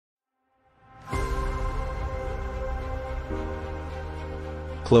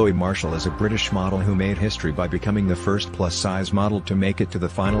Chloe Marshall is a British model who made history by becoming the first plus-size model to make it to the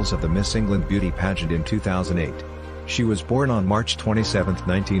finals of the Miss England beauty pageant in 2008. She was born on March 27,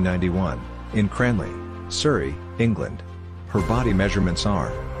 1991, in Cranleigh, Surrey, England. Her body measurements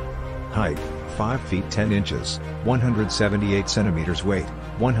are: height, 5 feet 10 inches, 178 centimeters. Weight,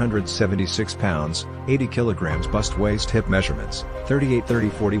 176 pounds, 80 kilograms. Bust, waist, hip measurements, 38, 30,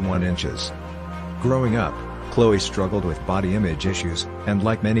 41 inches. Growing up, Chloe struggled with body image issues, and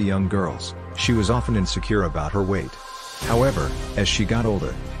like many young girls, she was often insecure about her weight. However, as she got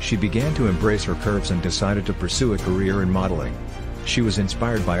older, she began to embrace her curves and decided to pursue a career in modeling. She was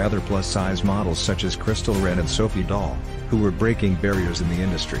inspired by other plus-size models such as Renn and Sophie Dahl, who were breaking barriers in the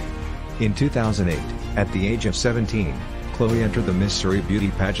industry. In 2008, at the age of 17, Chloe entered the Miss Surrey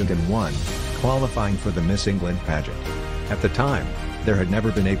beauty pageant and won, qualifying for the Miss England pageant. At the time, there had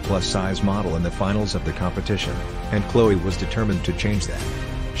never been a plus-size model in the finals of the competition, and Chloe was determined to change that.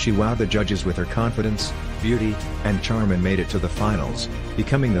 She wowed the judges with her confidence, beauty, and charm and made it to the finals,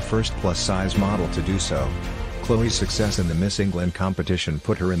 becoming the first plus-size model to do so. Chloe's success in the Miss England competition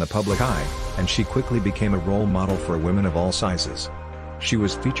put her in the public eye, and she quickly became a role model for women of all sizes. She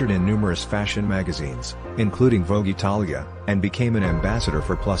was featured in numerous fashion magazines, including Vogue Italia, and became an ambassador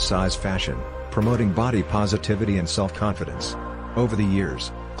for plus-size fashion, promoting body positivity and self-confidence. Over the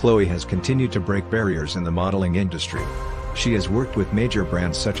years, Chloe has continued to break barriers in the modeling industry. She has worked with major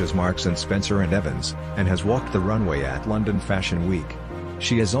brands such as Marks & Spencer and Evans, and has walked the runway at London Fashion Week.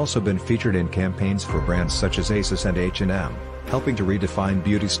 She has also been featured in campaigns for brands such as ASOS and H&M, helping to redefine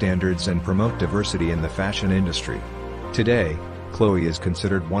beauty standards and promote diversity in the fashion industry. Today, Chloe is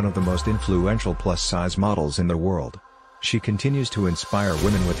considered one of the most influential plus-size models in the world. She continues to inspire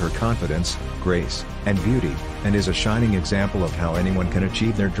women with her confidence, grace, and beauty, and is a shining example of how anyone can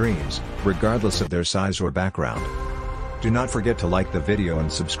achieve their dreams, regardless of their size or background. Do not forget to like the video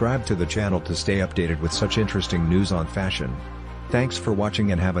and subscribe to the channel to stay updated with such interesting news on fashion. Thanks for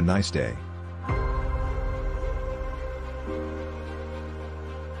watching and have a nice day.